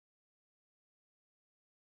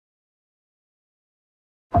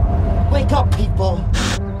Wake up, people!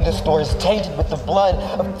 This store is tainted with the blood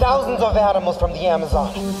of thousands of animals from the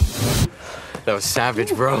Amazon. That was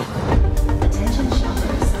savage, bro. Attention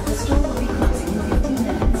shoppers, the store will be closing in 15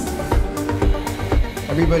 minutes.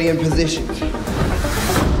 Everybody in position. There's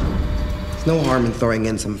no harm in throwing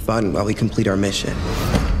in some fun while we complete our mission.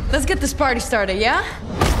 Let's get this party started, yeah?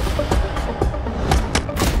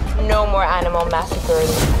 No more animal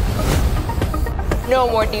massacres. No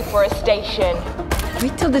more deforestation.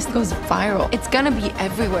 Wait till this goes viral. It's gonna be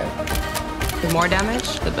everywhere. The more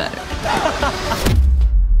damage, the better.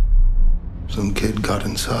 Some kid got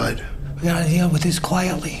inside. We gotta deal with this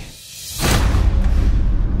quietly.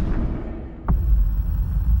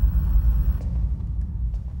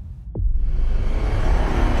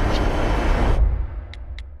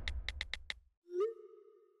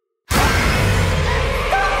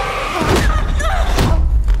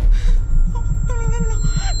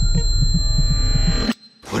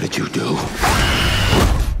 What did you do?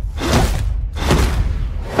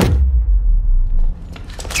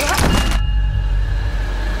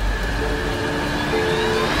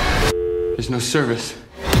 There's no service.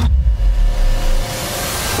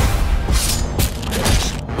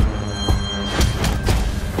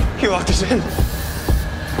 He locked us in.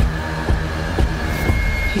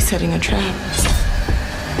 He's setting a trap.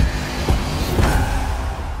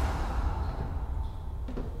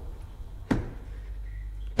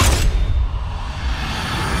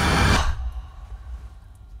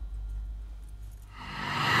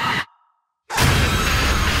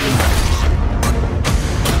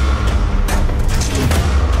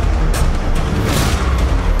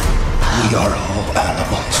 We are all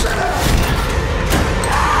animals.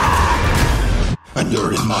 And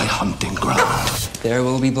you're in my hunting ground. There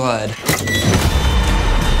will be blood.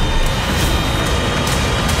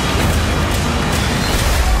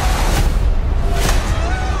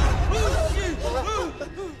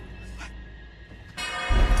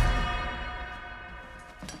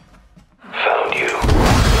 Found you.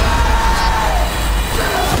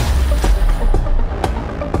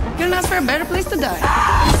 Couldn't ask for a better place to die.